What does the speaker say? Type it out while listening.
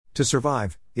To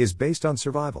Survive is based on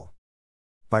survival.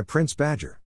 By Prince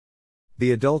Badger.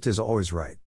 The adult is always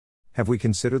right. Have we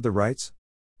considered the rights?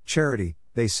 Charity,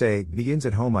 they say, begins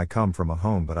at home. I come from a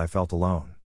home, but I felt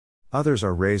alone. Others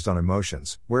are raised on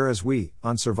emotions, whereas we,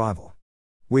 on survival.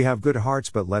 We have good hearts,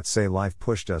 but let's say life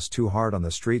pushed us too hard. On the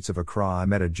streets of Accra I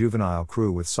met a juvenile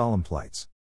crew with solemn plights.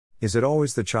 Is it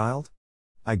always the child?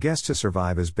 I guess To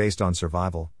Survive is based on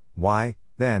survival. Why,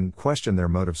 then, question their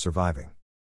mode of surviving?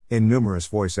 In numerous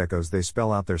voice echoes they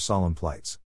spell out their solemn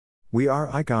plights. We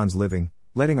are icons living,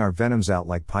 letting our venoms out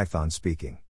like pythons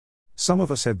speaking. Some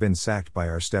of us have been sacked by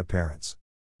our step-parents.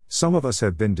 Some of us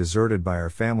have been deserted by our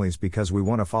families because we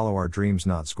want to follow our dreams,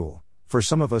 not school. For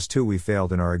some of us too, we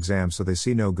failed in our exams, so they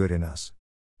see no good in us.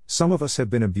 Some of us have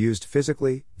been abused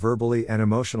physically, verbally and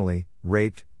emotionally,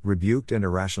 raped, rebuked and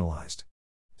irrationalized.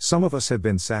 Some of us have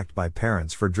been sacked by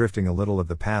parents for drifting a little of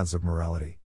the paths of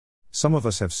morality. Some of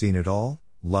us have seen it all: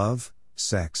 love,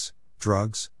 sex,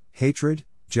 drugs, hatred,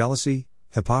 jealousy,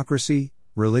 hypocrisy,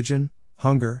 religion,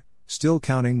 hunger, still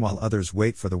counting, while others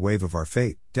wait for the wave of our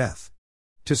fate, death.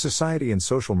 To society and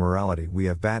social morality we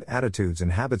have bad attitudes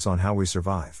and habits on how we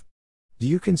survive. Do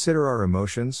you consider our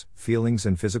emotions, feelings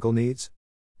and physical needs?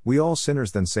 We all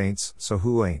sinners than saints, so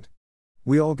who ain't?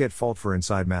 We all get fault for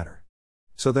inside matter.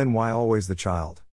 So then why always the child?